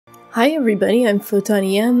Hi everybody, I'm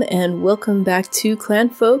Photon and welcome back to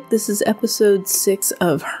Clanfolk. This is episode 6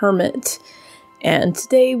 of Hermit. And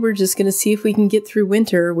today we're just going to see if we can get through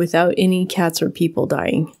winter without any cats or people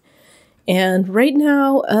dying. And right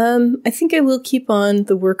now, I think I will keep on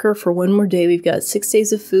the worker for one more day. We've got 6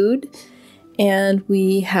 days of food and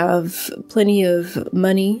we have plenty of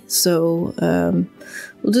money. So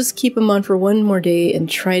we'll just keep him on for one more day and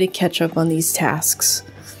try to catch up on these tasks.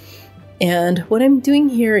 And what I'm doing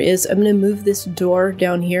here is I'm going to move this door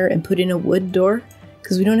down here and put in a wood door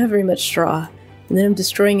because we don't have very much straw. And then I'm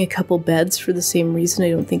destroying a couple beds for the same reason.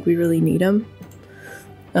 I don't think we really need them.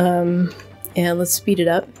 And let's speed it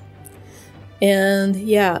up. And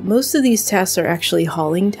yeah, most of these tasks are actually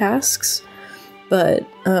hauling tasks. But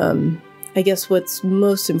I guess what's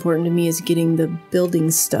most important to me is getting the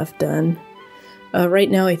building stuff done.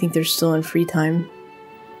 Right now I think they're still on free time.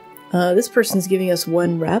 This person's giving us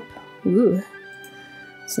 1 rep. Ooh,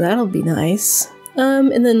 so that'll be nice.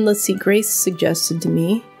 And then let's see, Grace suggested to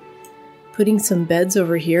me putting some beds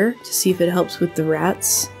over here to see if it helps with the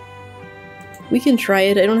rats. We can try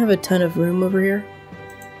it. I don't have a ton of room over here,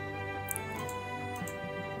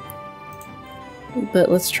 but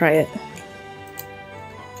let's try it.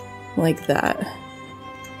 Like that.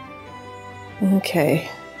 Okay.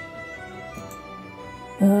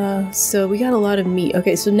 So we got a lot of meat.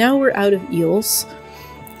 Okay, so now we're out of eels.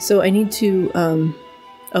 So I need to,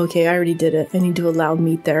 okay, I already did it. I need to allow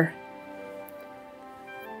meat there.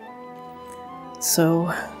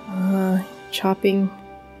 So, chopping.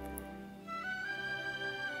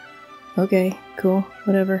 Okay, cool,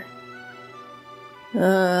 whatever.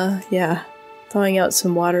 Yeah, thawing out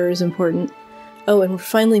some water is important. Oh, and we're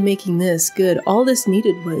finally making this. Good. All this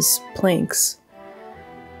needed was planks.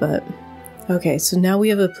 But, okay, so now we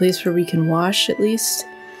have a place where we can wash at least.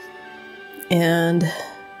 And...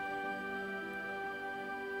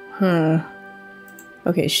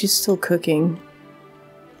 okay, she's still cooking.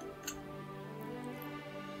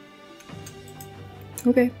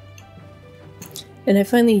 Okay. And I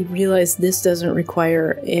finally realized this doesn't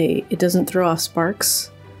require it doesn't throw off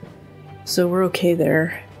sparks. So we're okay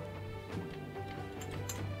there.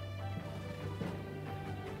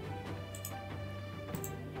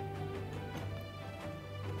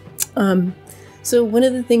 So one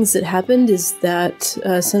of the things that happened is that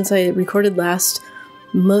since I recorded last,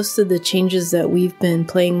 most of the changes that we've been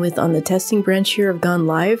playing with on the testing branch here have gone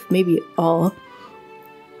live, maybe all.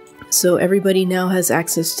 So everybody now has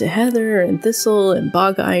access to heather and thistle and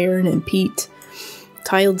bog iron and peat,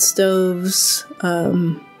 tiled stoves.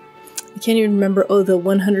 I can't even remember. Oh, the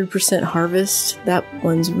 100% harvest. That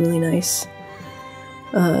one's really nice.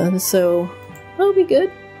 So that'll be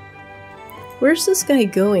good. Where's this guy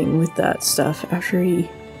going with that stuff after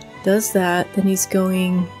he does that? Then he's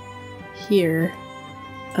going here.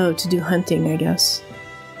 Oh, to do hunting, I guess.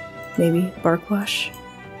 Maybe. Bark wash?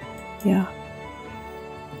 Yeah.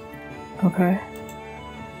 Okay.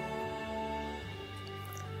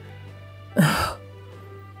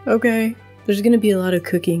 Okay. There's gonna be a lot of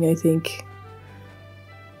cooking, I think.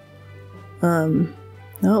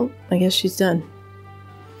 No, I guess she's done.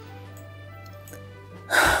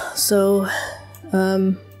 So,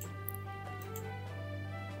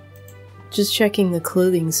 just checking the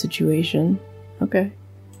clothing situation. Okay.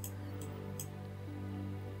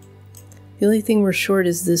 The only thing we're short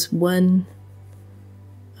is this one.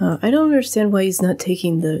 I don't understand why he's not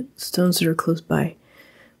taking the stones that are close by.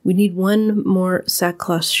 We need one more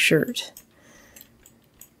sackcloth shirt.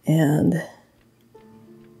 And...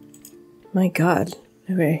 my god.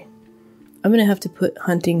 Okay. I'm gonna have to put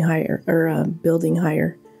hunting higher, or building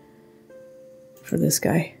higher for this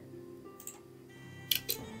guy.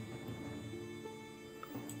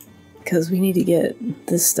 Because we need to get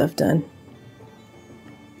this stuff done.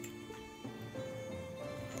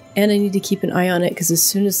 And I need to keep an eye on it because as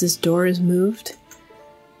soon as this door is moved,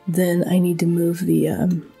 then I need to move the,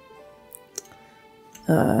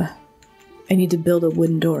 I need to build a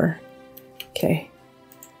wooden door. Okay.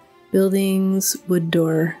 Buildings, wood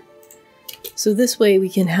door. So this way we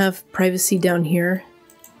can have privacy down here.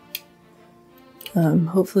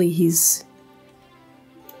 Hopefully he's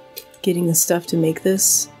getting the stuff to make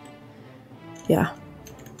this. Yeah.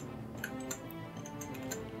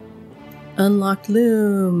 Unlocked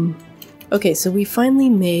loom. Okay, so we finally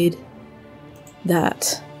made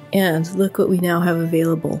that. And look what we now have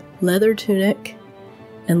available. Leather tunic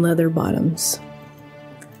and leather bottoms.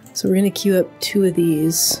 So we're going to queue up 2 of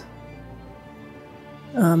these.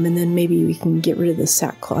 And then maybe we can get rid of the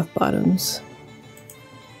sackcloth bottoms.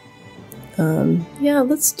 Yeah,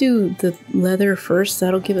 let's do the leather first.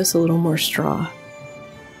 That'll give us a little more straw.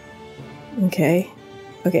 Okay.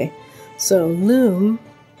 Okay, so loom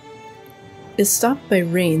is stopped by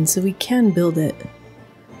rain, so we can build it.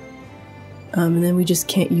 And then we just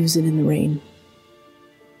can't use it in the rain.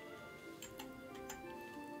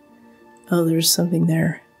 Oh, there's something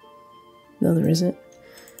there. No, there isn't.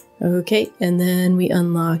 Okay, and then we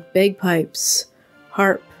unlock bagpipes,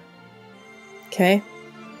 harp. Okay.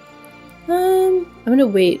 I'm gonna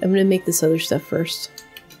wait. I'm gonna make this other stuff first.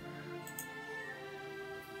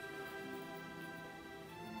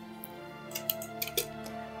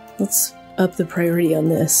 Let's up the priority on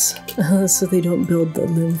this so they don't build the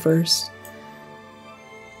loom first.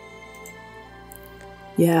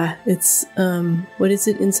 Yeah, it's, what is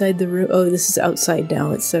it inside the room? Oh, this is outside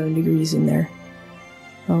now. It's 7 degrees in there.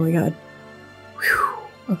 Oh my god. Whew.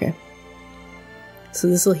 Okay. So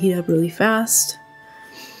this will heat up really fast.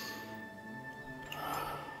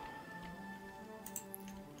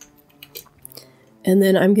 And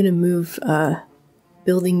then I'm gonna move,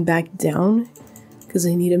 building back down because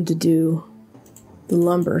I need him to do the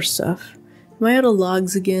lumber stuff. Am I out of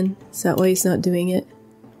logs again? Is that why he's not doing it?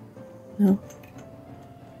 No?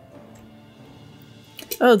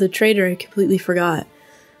 Oh, the trader, I completely forgot.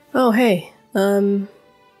 Oh, hey.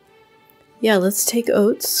 Yeah, let's take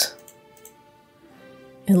oats.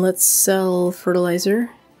 And let's sell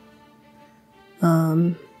fertilizer.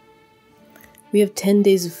 We have 10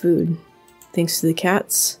 days of food, thanks to the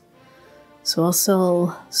cats. So I'll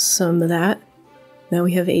sell some of that. Now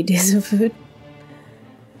we have 8 days of food.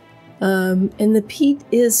 And the peat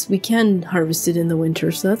is, we can harvest it in the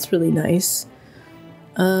winter, so that's really nice.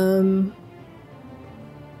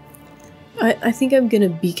 I think I'm gonna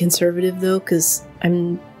be conservative though, because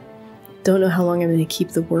don't know how long I'm gonna keep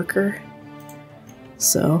the worker.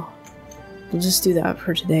 So we'll just do that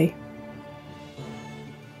for today.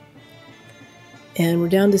 And we're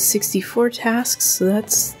down to 64 tasks, so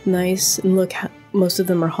that's nice. And look, most of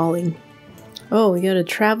them are hauling. Oh, we got a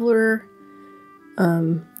traveler,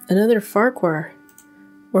 another Farquhar.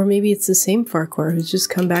 Or maybe it's the same Farquhar who's just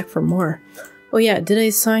come back for more. Oh yeah, did I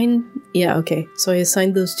assign? Yeah, okay. So I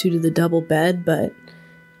assigned those two to the double bed, but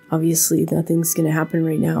obviously nothing's gonna happen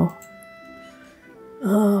right now.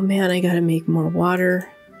 Oh man, I gotta make more water.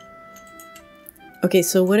 Okay,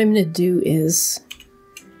 so what I'm gonna do is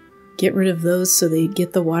get rid of those so they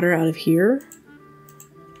get the water out of here.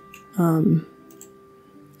 And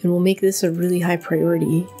we'll make this a really high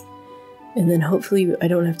priority. And then hopefully I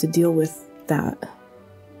don't have to deal with that.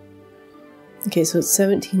 Okay, so it's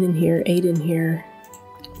 17 in here, 8 in here.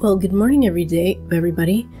 Well, good morning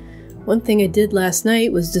everybody. One thing I did last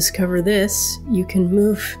night was discover this. You can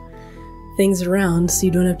move things around so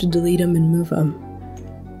you don't have to delete them and move them.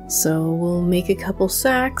 So we'll make a couple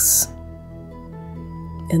sacks.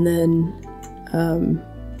 And then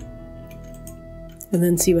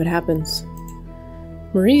see what happens.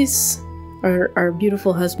 Maurice, our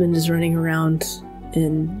beautiful husband, is running around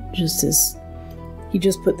in just he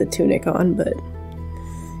just put the tunic on, but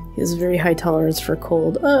he has a very high tolerance for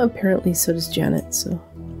cold. Apparently so does Janet, so.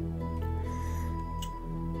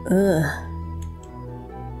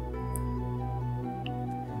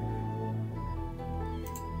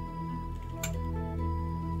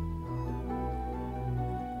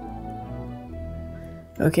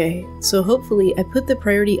 Okay, so hopefully I put the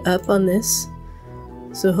priority up on this.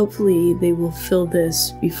 So hopefully they will fill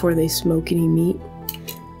this before they smoke any meat.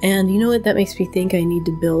 And you know what? That makes me think I need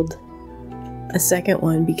to build a second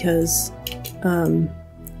one because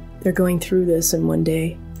they're going through this in one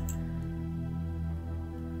day.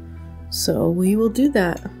 So we will do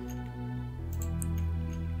that.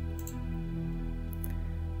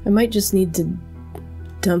 I might just need to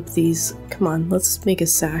dump these. Come on, let's make a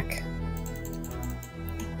sack.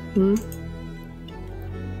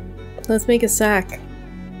 Let's make a sack.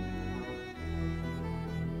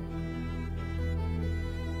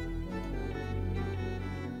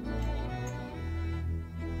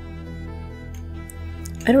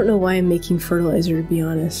 I don't know why I'm making fertilizer, to be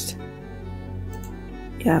honest.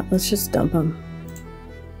 Yeah, let's just dump them.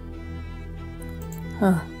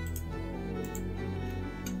 Huh.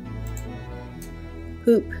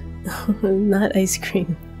 Poop. Not ice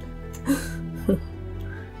cream.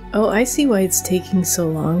 Oh, I see why it's taking so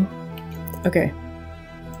long. Okay.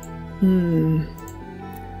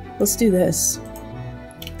 Let's do this.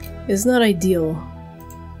 It's not ideal.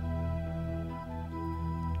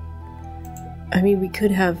 I mean, we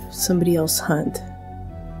could have somebody else hunt.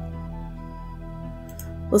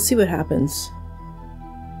 Let's see what happens.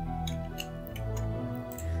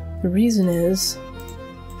 The reason is,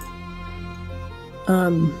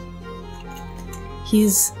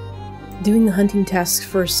 he's doing the hunting tasks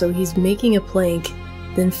first, so he's making a plank,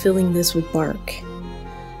 then filling this with bark.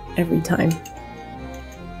 every time.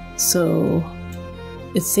 So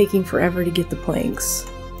it's taking forever to get the planks.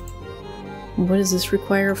 What does this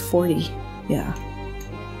require? 40. Yeah.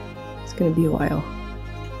 It's gonna be a while.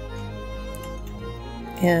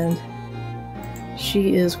 And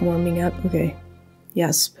she is warming up. Okay.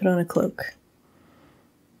 Yes, put on a cloak.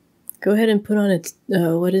 Go ahead and put on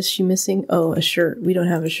a... what is she missing? Oh, a shirt. We don't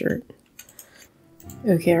have a shirt.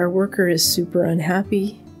 Okay, our worker is super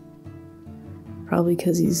unhappy. Probably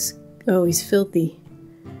because he's filthy.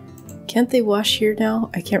 Can't they wash here now?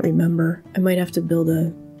 I can't remember. I might have to build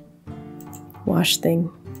a wash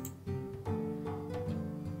thing.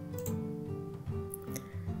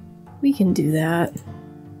 We can do that.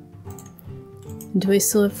 Do I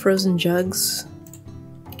still have frozen jugs?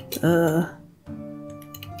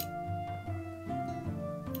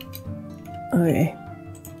 Okay.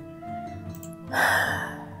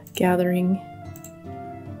 Gathering.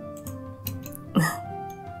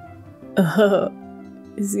 Oh,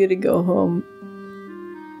 he's gonna go home.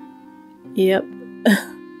 Yep.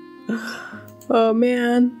 Oh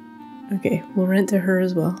man. Okay, we'll rent to her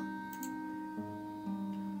as well.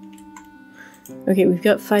 Okay, we've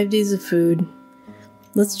got 5 days of food.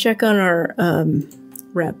 Let's check on our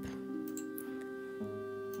rep.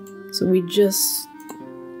 So we just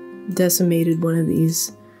decimated one of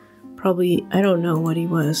these. Probably, I don't know what he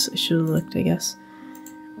was. I should have looked, I guess.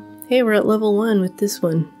 Hey, we're at level 1 with this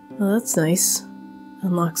one. Oh, that's nice.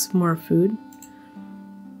 Unlock some more food.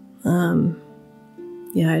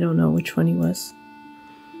 Yeah, I don't know which one he was.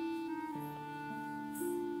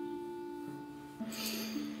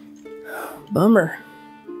 Bummer.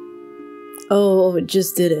 Oh, it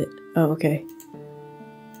just did it. Oh, okay.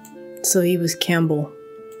 So he was Campbell.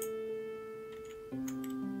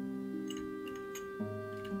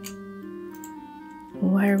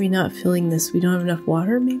 Why are we not filling this? We don't have enough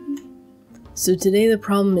water, maybe? So today the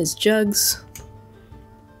problem is jugs.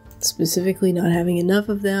 Specifically not having enough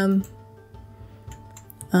of them.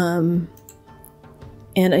 And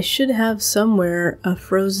I should have somewhere a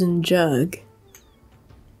frozen jug.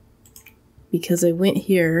 Because I went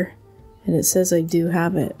here and it says I do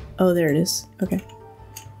have it. Oh, there it is. Okay.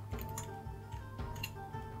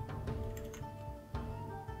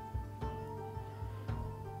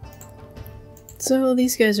 So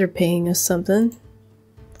these guys are paying us something.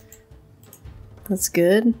 That's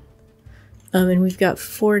good. And we've got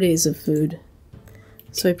 4 days of food.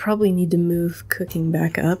 So I probably need to move cooking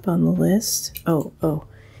back up on the list. Oh.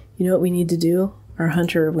 You know what we need to do? Our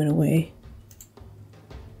hunter went away.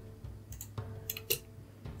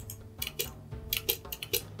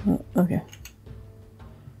 Oh, okay.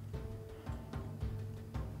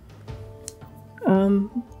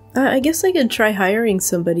 I guess I could try hiring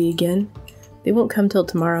somebody again. They won't come till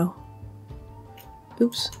tomorrow.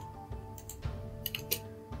 Oops.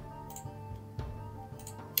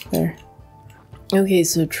 There. Okay,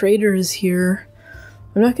 so trader is here.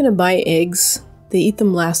 I'm not gonna buy eggs. They eat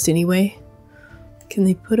them last anyway. Can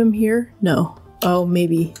they put them here? No. Oh,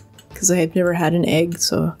 maybe. Because I have never had an egg,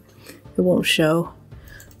 so it won't show.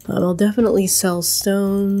 I'll definitely sell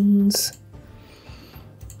stones.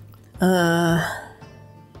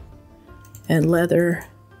 And leather.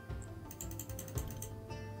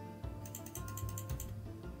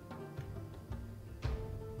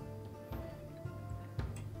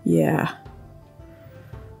 Yeah.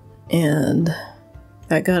 And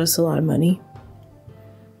that got us a lot of money.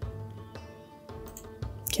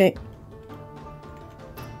 Okay.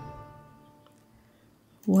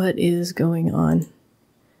 What is going on?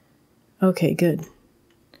 Okay, good.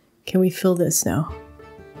 Can we fill this now?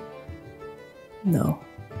 No.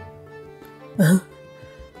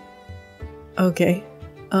 Okay.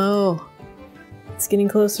 Oh. It's getting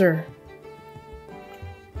closer.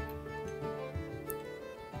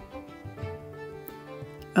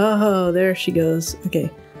 Oh, there she goes.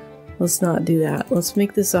 Okay. Let's not do that. Let's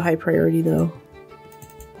make this a high priority, though.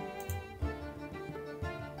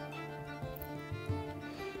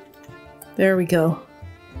 There we go.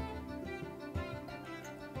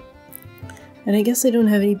 And I guess I don't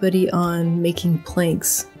have anybody on making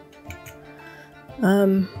planks.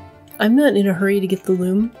 I'm not in a hurry to get the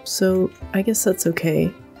loom, so I guess that's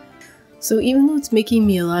okay. So even though it's making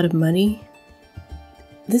me a lot of money,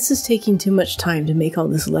 this is taking too much time to make all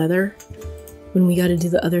this leather when we gotta do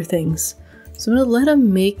the other things. So I'm gonna let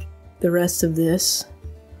them make the rest of this.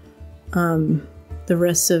 The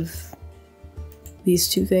rest of these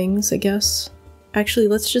two things, I guess. Actually,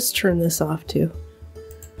 let's just turn this off too.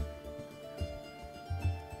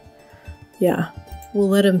 Yeah, we'll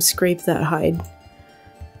let them scrape that hide.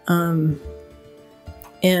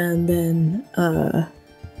 And then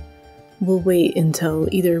we'll wait until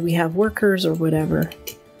either we have workers or whatever.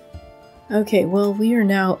 Okay, well, we are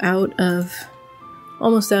now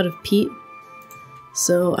almost out of peat.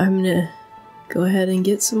 So I'm gonna go ahead and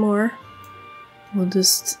get some more. We'll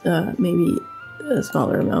just, maybe a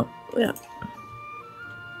smaller amount, yeah.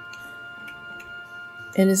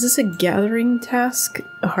 And is this a gathering task?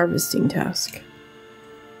 A harvesting task?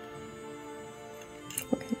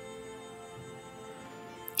 Okay.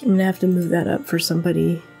 I'm gonna have to move that up for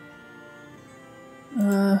somebody.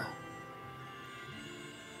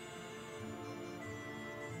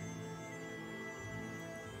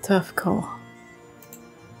 Tough call.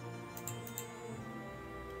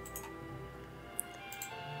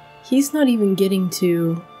 He's not even getting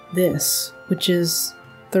to this, which is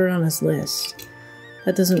third on his list.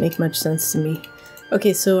 That doesn't make much sense to me.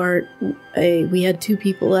 Okay, so we had 2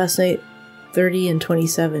 people last night, 30 and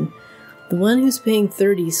 27. The one who's paying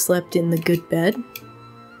 30 slept in the good bed.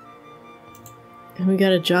 And we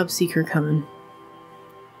got a job seeker coming.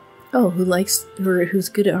 Oh, who's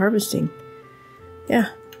good at harvesting. Yeah.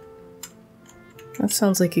 That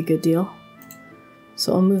sounds like a good deal.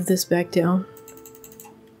 So I'll move this back down.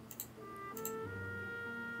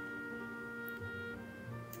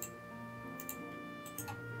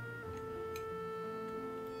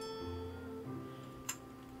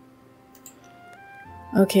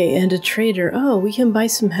 Okay, and a trader. Oh, we can buy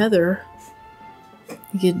some heather.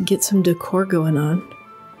 We could get some decor going on.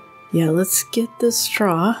 Yeah, let's get the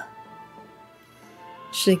straw.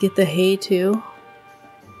 Should I get the hay too?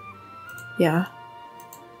 Yeah.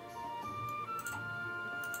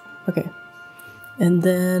 Okay. And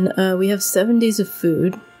then we have 7 days of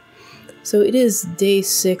food. So it is day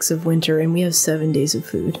 6 of winter and we have 7 days of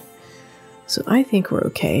food. So I think we're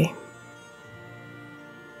okay.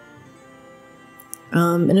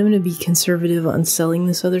 And I'm going to be conservative on selling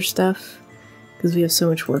this other stuff because we have so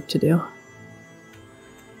much work to do.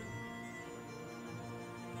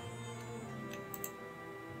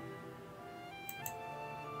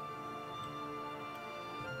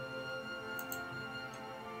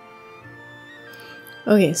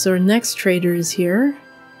 Okay, so our next trader is here.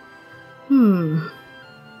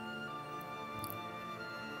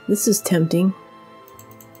 This is tempting.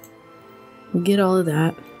 We'll get all of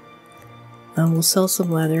that. We'll sell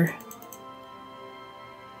some leather.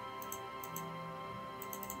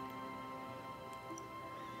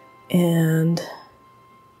 And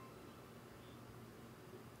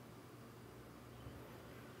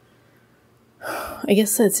I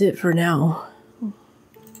guess that's it for now.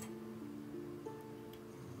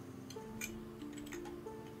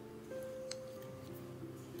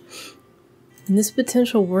 And this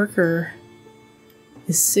potential worker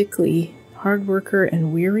is sickly, hard worker,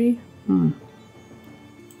 and weary.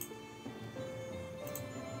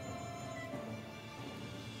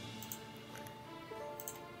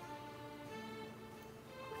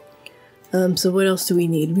 So what else do we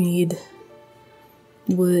need? We need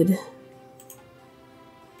wood.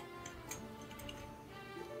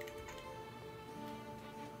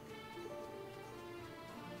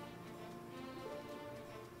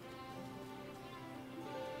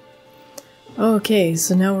 Okay,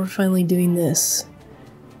 so now we're finally doing this.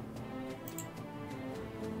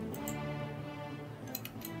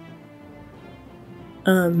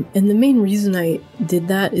 And the main reason I did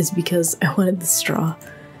that is because I wanted the straw.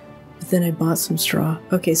 But then I bought some straw.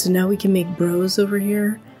 Okay, so now we can make bros over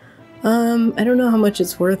here. I don't know how much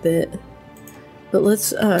it's worth it. But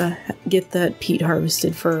let's get that peat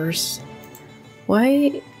harvested first.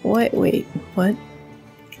 Wait, what?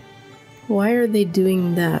 Why are they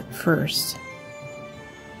doing that first?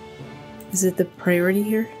 Is it the priority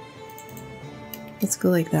here? Let's go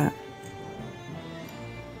like that.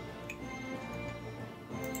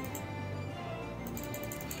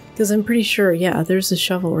 Because I'm pretty sure, yeah, there's a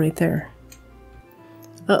shovel right there.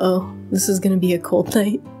 Uh-oh, this is gonna be a cold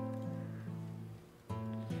night.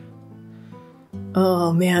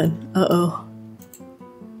 Oh man, uh-oh.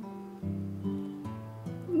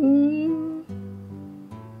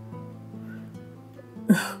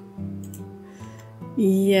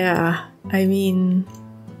 Yeah, I mean...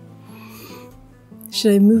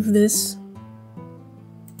 Should I move this?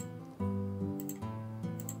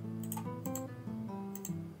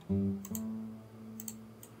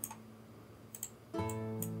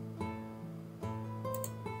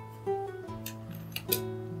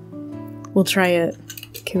 We'll try it.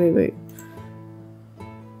 Okay, wait.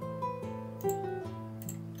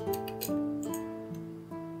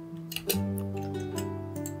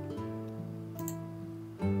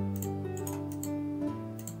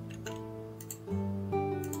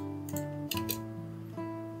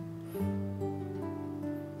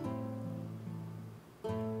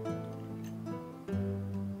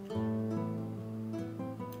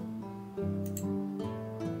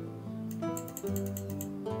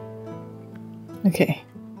 Okay.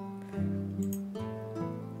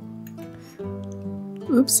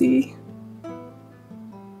 Oopsie.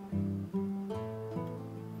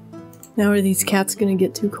 Now are these cats gonna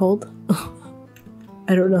get too cold?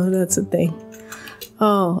 I don't know if that's a thing.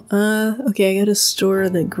 Oh, okay, I gotta store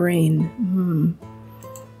the grain.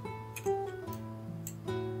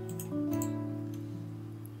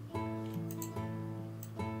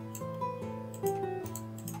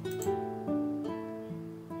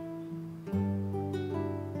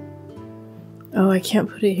 Oh, I can't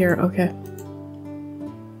put it here. Okay.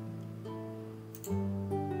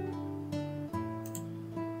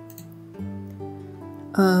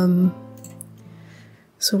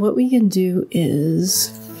 So what we can do is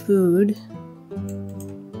food.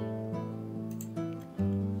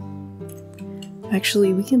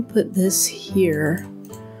 Actually, we can put this here.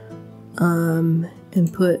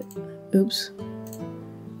 And put, oops,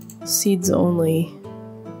 seeds only.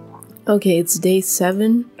 Okay, it's day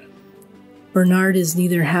 7. Bernard is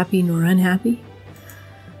neither happy nor unhappy,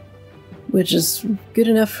 which is good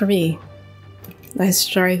enough for me. I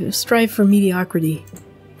strive for mediocrity.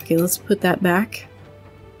 Okay, let's put that back.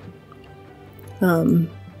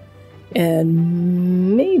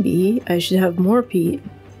 And maybe I should have more peat.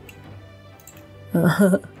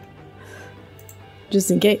 Just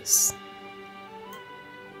in case.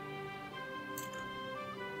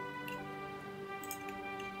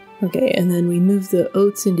 Okay, and then we move the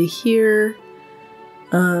oats into here.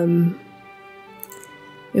 And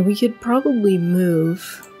we could probably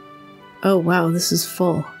move... Oh wow, this is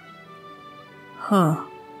full. Huh.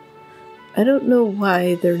 I don't know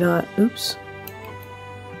why they're not... Oops.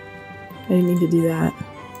 I didn't mean to do that.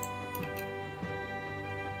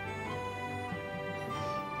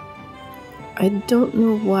 I don't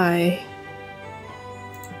know why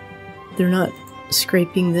they're not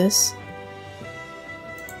scraping this.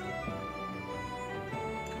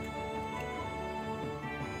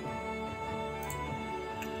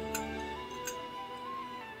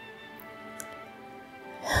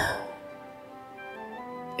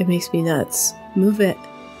 It makes me nuts. Move it.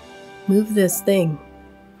 Move this thing.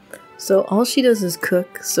 So all she does is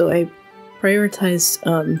cook, so I prioritized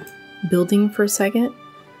building for a second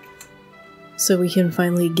so we can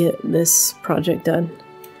finally get this project done.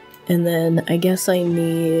 And then I guess I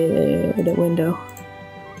need a window.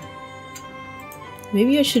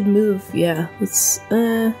 Maybe I should move, yeah, let's,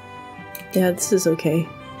 yeah, this is okay.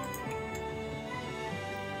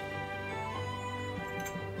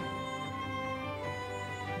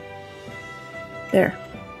 There.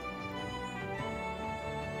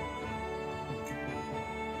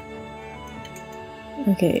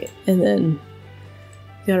 Okay, and then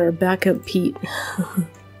we got our backup peat.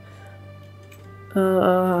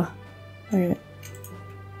 Alright.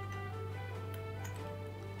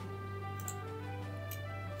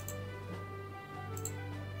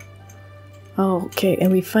 Oh, okay,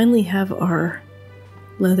 and we finally have our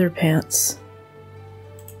leather pants.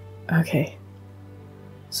 Okay.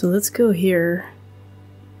 So let's go here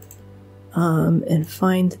and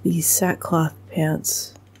find these sackcloth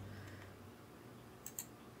pants.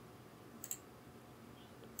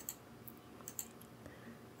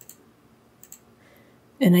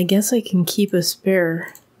 And I guess I can keep a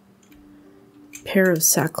spare pair of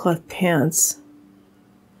sackcloth pants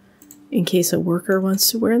in case a worker wants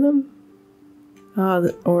to wear them.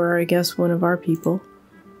 Or I guess one of our people.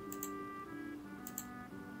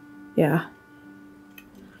 Yeah.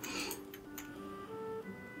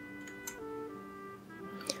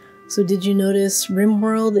 So did you notice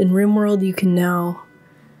RimWorld? In RimWorld you can now,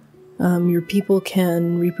 your people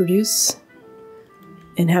can reproduce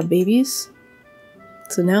and have babies.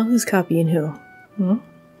 So now who's copying who?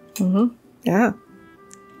 Yeah.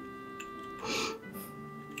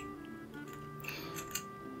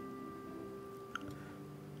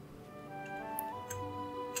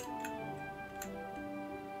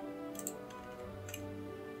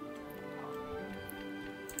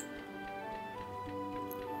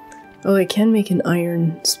 Oh, I can make an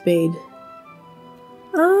iron spade.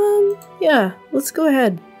 Yeah, let's go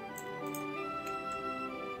ahead.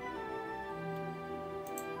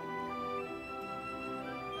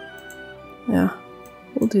 Yeah,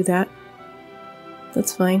 we'll do that.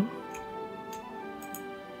 That's fine.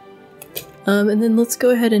 And then let's go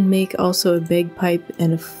ahead and make also a bagpipe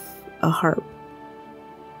and a harp.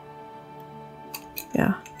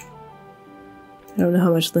 Yeah. I don't know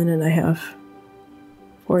how much linen I have.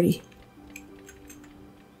 40.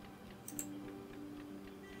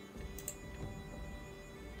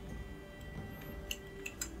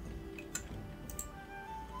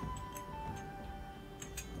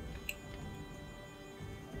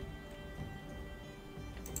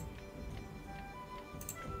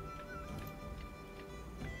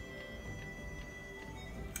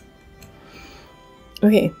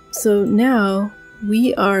 Okay, so now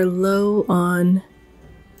we are low on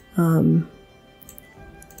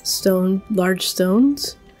large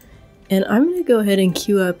stones, and I'm going to go ahead and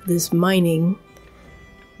queue up this mining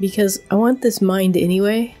because I want this mined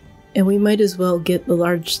anyway, and we might as well get the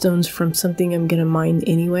large stones from something I'm going to mine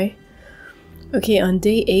anyway. Okay, on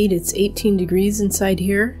day 8 it's 18 degrees inside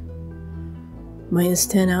here, minus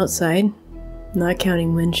 10 outside, not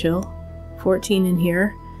counting wind chill, 14 in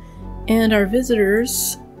here, and our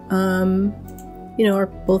visitors, are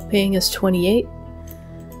both paying us 28,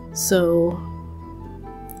 so,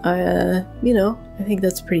 I think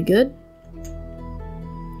that's pretty good.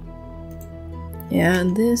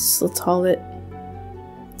 And this, let's haul it,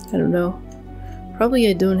 I don't know, probably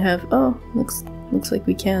I don't have, oh, looks like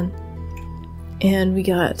we can. And we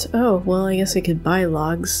got, oh, well, I guess I could buy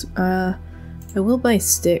logs. I will buy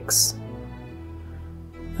sticks.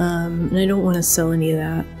 And I don't want to sell any of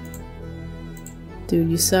that. Dude,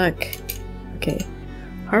 you suck. Okay.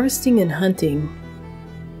 Harvesting and hunting.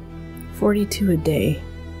 42 a day.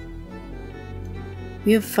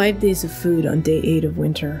 We have 5 days of food on day 8 of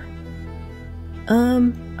winter.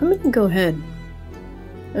 I'm gonna go ahead.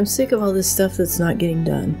 I'm sick of all this stuff that's not getting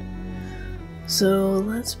done. So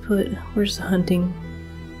let's put, where's the hunting?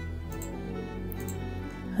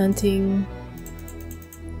 Hunting.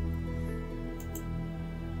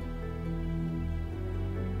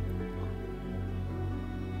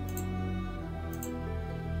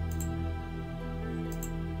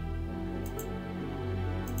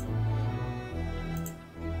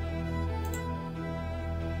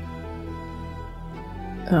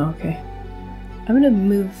 Oh, okay. I'm gonna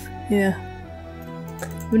move, I'm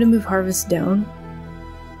gonna move harvest down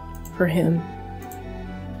for him.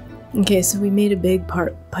 Okay, so we made a big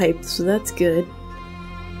pipe, so that's good.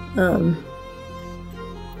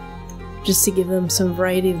 Just to give them some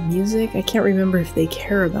variety of music. I can't remember if they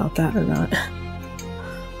care about that or not.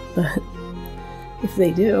 But if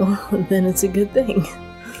they do, then it's a good thing.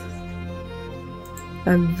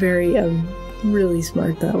 I'm really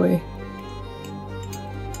smart that way.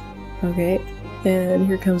 Okay, and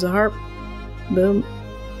here comes a harp. Boom.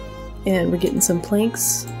 And we're getting some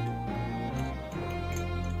planks.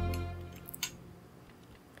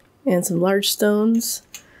 And some large stones.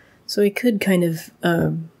 So I could kind of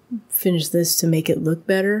finish this to make it look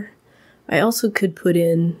better. I also could put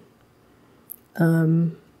in,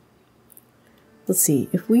 let's see,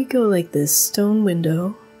 if we go like this, stone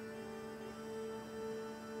window.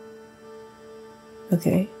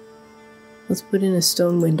 Okay, let's put in a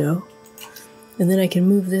stone window. And then I can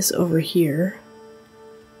move this over here.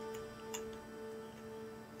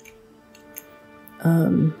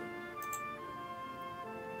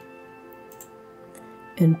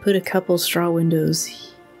 And put a couple straw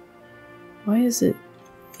windows. Why is it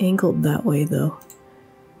angled that way though?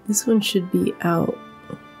 This one should be out.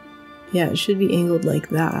 Yeah, it should be angled like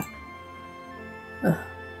that.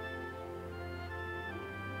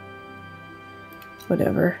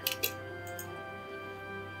 Whatever.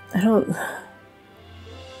 I don't...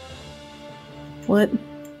 What?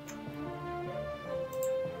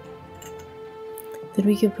 Then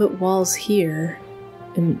we can put walls here,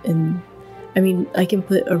 and I mean, I can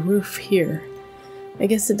put a roof here. I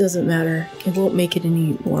guess it doesn't matter. It won't make it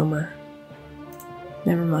any warmer.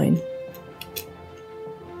 Never mind.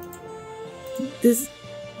 This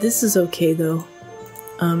is okay though.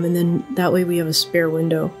 And then that way we have a spare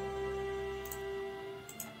window.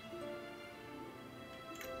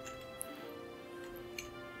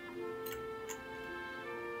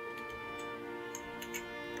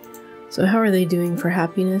 So how are they doing for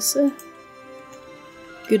happiness?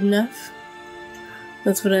 Good enough?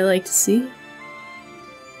 That's what I like to see.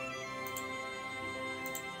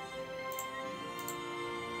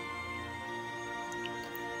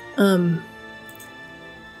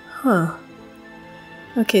 Huh.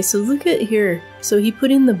 Okay, so look at here. So he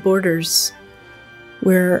put in the borders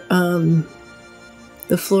where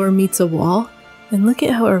the floor meets a wall. And look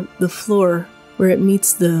at how the floor where it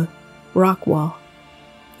meets the rock wall.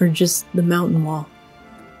 Or just the mountain wall.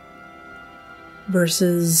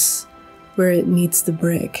 Versus where it meets the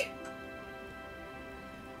brick.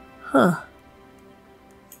 Huh.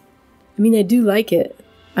 I mean, I do like it.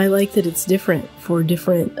 I like that it's different for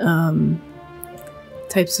different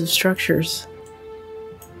types of structures.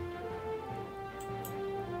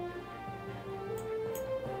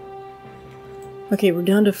 Okay, we're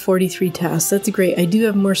down to 43 tasks. That's great. I do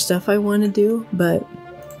have more stuff I want to do, but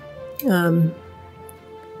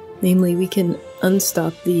namely, we can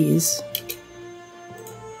unstop these.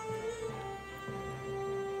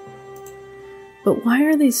 But why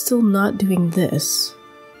are they still not doing this?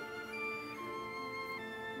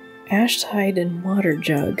 Ash hide and water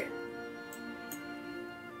jug.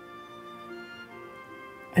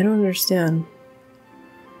 I don't understand.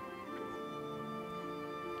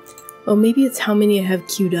 Oh, maybe it's how many I have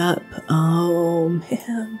queued up. Oh,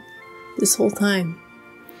 man. This whole time.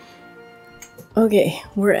 Okay,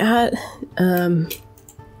 we're at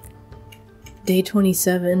day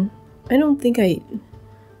 27. I don't think I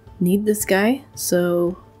need this guy,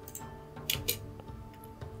 so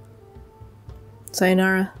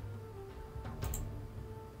sayonara.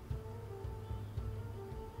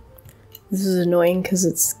 This is annoying because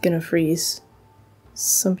it's gonna freeze.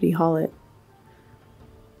 Somebody haul it.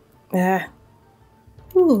 Ah.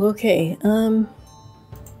 Ooh, okay. Oh,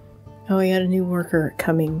 I got a new worker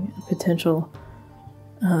coming. Potential.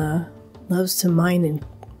 Loves to mine and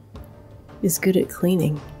is good at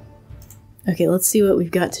cleaning. Okay, let's see what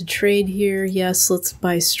we've got to trade here. Yes, let's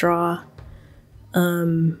buy straw.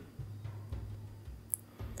 5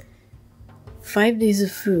 days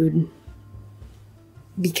of food.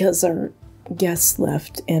 Because our guests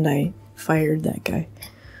left and I fired that guy.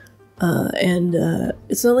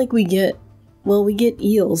 It's not like we get... Well, we get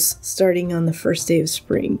eels starting on the first day of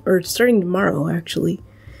spring. Or starting tomorrow, actually.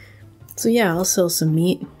 So yeah, I'll sell some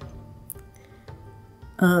meat.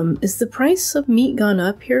 Is the price of meat gone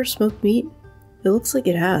up here? Smoked meat? It looks like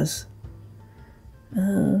it has.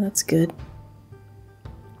 That's good.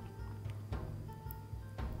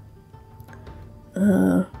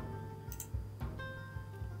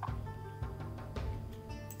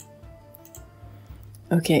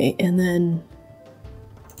 Okay, and then...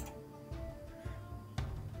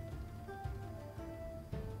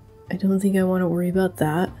 I don't think I want to worry about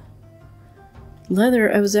that.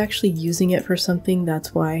 Leather, I was actually using it for something,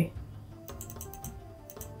 that's why.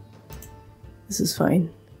 This is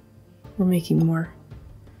fine. We're making more.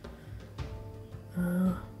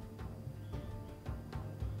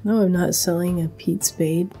 No, I'm not selling a peat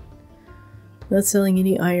spade. Not selling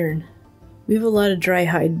any iron. We have a lot of dry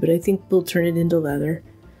hide, but I think we'll turn it into leather.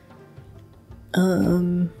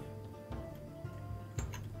 Did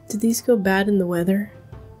these go bad in the weather?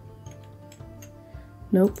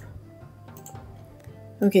 Nope.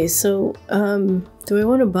 Okay, so, do I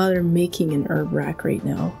want to bother making an herb rack right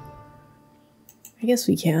now? I guess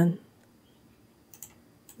we can.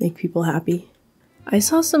 Make people happy. I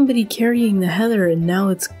saw somebody carrying the heather and now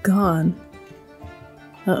it's gone.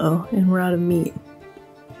 Uh-oh, and we're out of meat.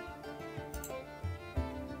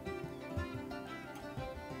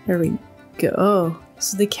 There we go. Oh,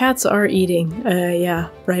 so the cats are eating. Yeah,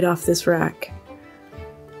 right off this rack.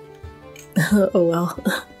 Oh well.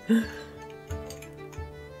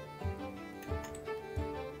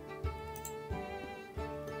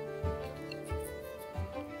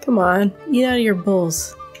 Come on, eat out of your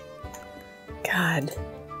bowls. God.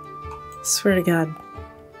 I swear to God.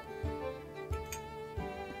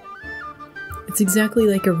 It's exactly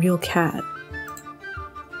like a real cat.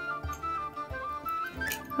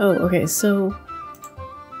 Oh, okay, so...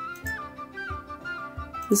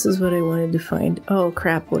 This is what I wanted to find. Oh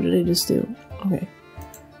crap, what did I just do? Okay.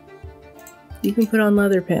 You can put on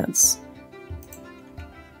leather pants.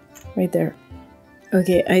 Right there.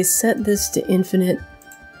 Okay, I set this to infinite,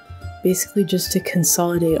 basically just to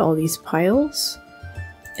consolidate all these piles.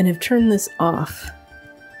 And I've turned this off.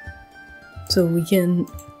 So we can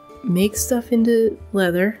make stuff into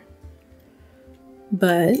leather.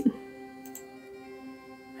 But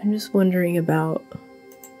I'm just wondering about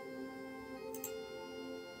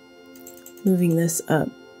moving this up.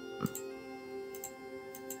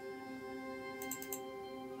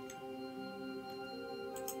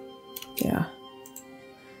 Yeah.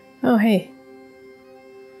 Oh, hey.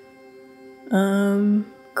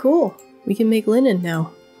 Cool. We can make linen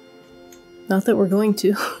now. Not that we're going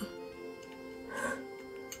to.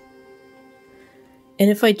 And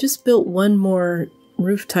if I just built one more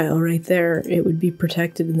roof tile right there, it would be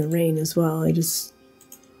protected in the rain as well. I just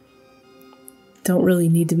don't really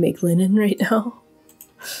need to make linen right now.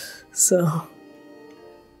 So,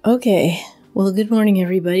 okay. Well, good morning,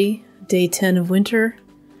 everybody. Day 10 of winter.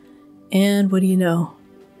 And what do you know?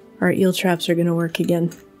 Our eel traps are going to work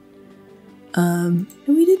again. And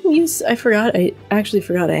we didn't use... I actually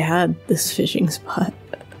forgot I had this fishing spot.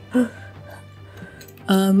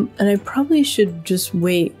 And I probably should just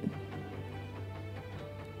wait.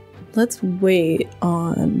 Let's wait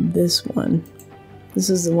on this one. This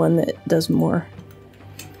is the one that does more.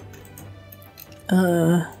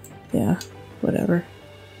 Yeah, whatever.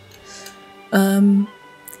 And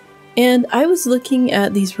I was looking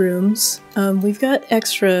at these rooms. We've got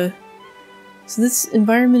extra... So this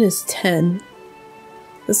environment is 10.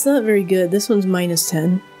 That's not very good. This one's minus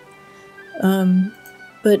 10.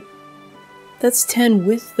 But That's 10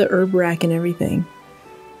 with the herb rack and everything.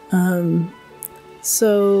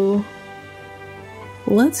 So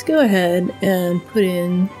let's go ahead and put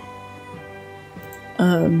in,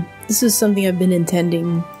 this is something I've been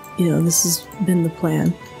intending, this has been the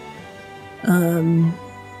plan.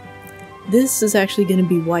 This is actually going to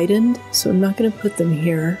be widened, so I'm not going to put them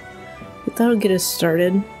here, but that'll get us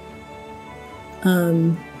started.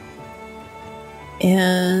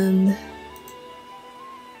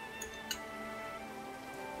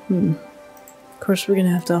 Of course we're going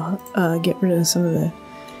to have to get rid of some of the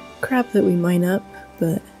crap that we mine up,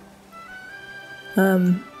 but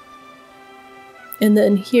and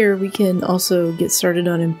then here we can also get started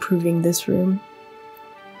on improving this room.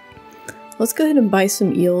 Let's go ahead and buy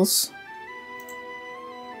some eels.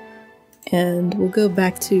 And we'll go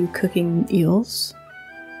back to cooking eels.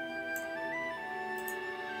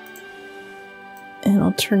 And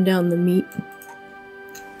I'll turn down the meat.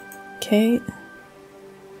 Okay.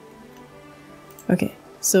 Okay,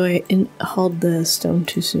 so I hauled the stone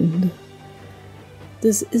too soon.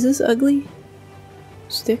 Is this ugly?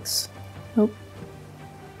 Sticks? Nope.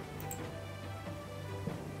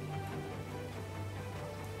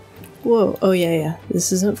 Whoa, oh yeah,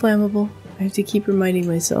 this isn't flammable. I have to keep reminding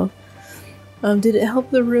myself. Did it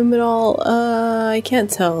help the room at all? I can't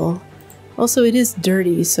tell. Also, it is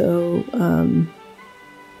dirty, so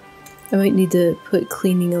I might need to put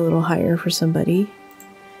cleaning a little higher for somebody.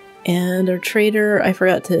 And our trader, I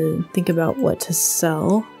forgot to think about what to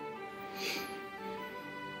sell.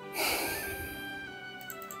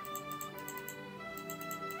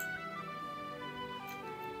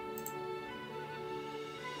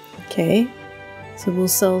 Okay, so we'll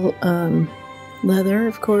sell leather,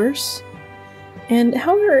 of course. And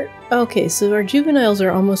how are... okay, so our juveniles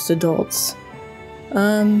are almost adults.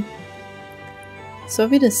 So I'm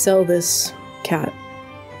gonna sell this cat,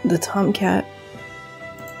 the tomcat.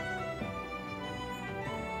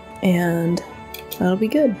 And that'll be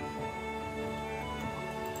good.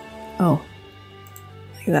 Oh,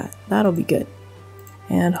 like that. That'll be good.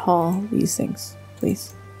 And haul these things,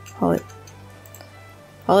 please. Haul it.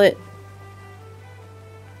 Haul it.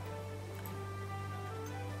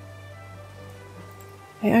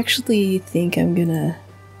 I actually think I'm gonna...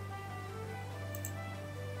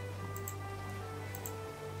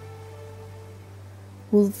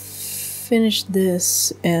 we'll finish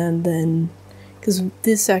this and then... because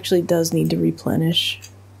this actually does need to replenish,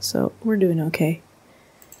 so we're doing okay.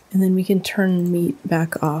 And then we can turn meat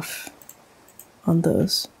back off on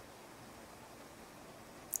those.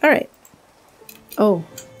 Alright. Oh,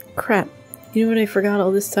 crap. You know what I forgot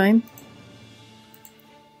all this time?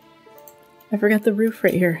 I forgot the roof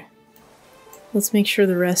right here. Let's make sure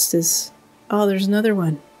the rest is... oh, there's another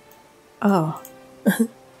one. Oh.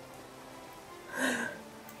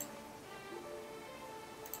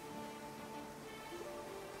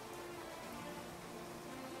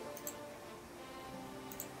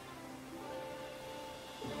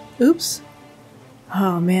 Oops.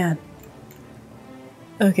 Oh, man.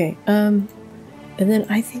 Okay, and then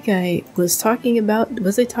I think I was talking about...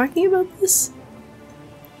 was I talking about this?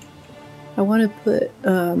 I want to put,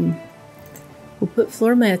 we'll put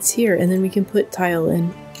floor mats here, and then we can put tile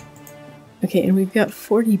in. Okay, and we've got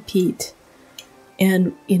 40 peat.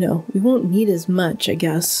 And, we won't need as much, I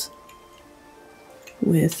guess,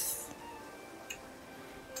 with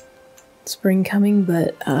spring coming,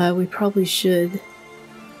 but we probably should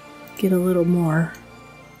get a little more.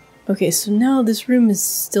 Okay, so now this room is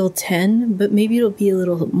still 10, but maybe it'll be a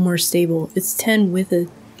little more stable. It's 10 with a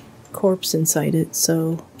corpse inside it,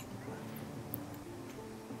 so...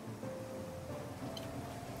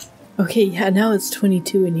 okay, yeah, now it's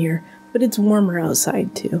 22 in here, but it's warmer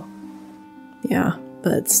outside too. Yeah,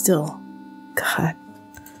 but still. God.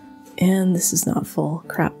 And this is not full.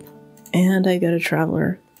 Crap. And I got a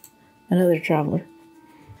traveler. Another traveler.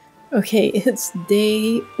 Okay, it's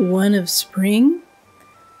day 1 of spring,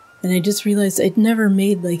 and I just realized I'd never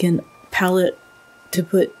made like a pallet to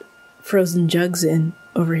put frozen jugs in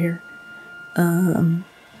over here.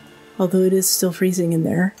 Although it is still freezing in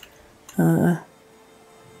there. I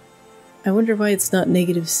wonder why it's not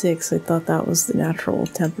 -6. I thought that was the natural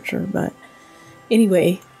temperature, but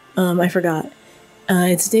anyway, I forgot.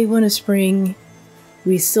 It's day 1 of spring.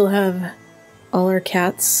 We still have all our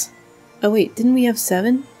cats. Oh wait, didn't we have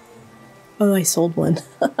 7? Oh, I sold one.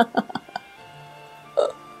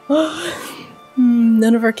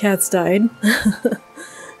 None of our cats died.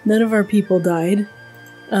 None of our people died.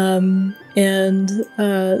 So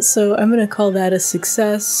I'm gonna call that a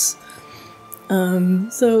success.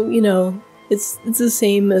 So, it's the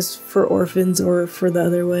same as for orphans or for the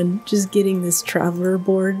other one. Just getting this traveler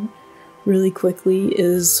board really quickly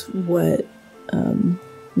is what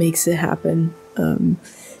makes it happen.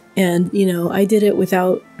 And, you know, I did it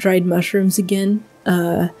without dried mushrooms again.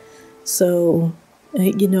 So,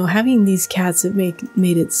 you know, having these cats, it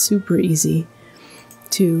made it super easy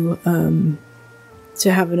to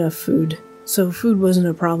have enough food. So food wasn't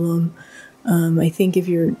a problem. I think if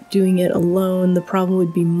you're doing it alone, the problem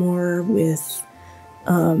would be more with,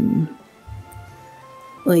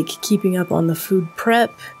 like keeping up on the food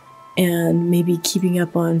prep and maybe keeping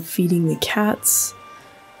up on feeding the cats,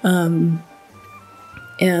 and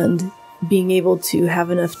being able to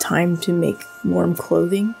have enough time to make warm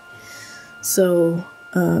clothing. So,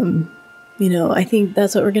 you know, I think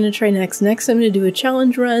that's what we're going to try next. Next, I'm going to do a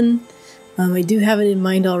challenge run. I do have it in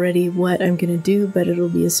mind already what I'm going to do, but it'll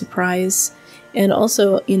be a surprise. And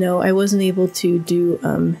also, you know, I wasn't able to do,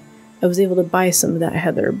 I was able to buy some of that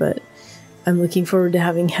heather, but I'm looking forward to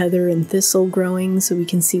having heather and thistle growing so we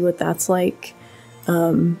can see what that's like.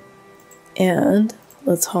 And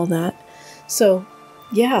let's haul that. So,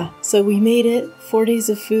 yeah, so we made it. 4 days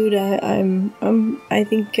of food. I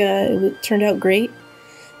think it turned out great.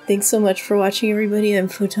 Thanks so much for watching, everybody. I'm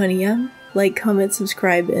Photonium. Like, comment,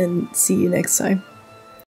 subscribe, and see you next time.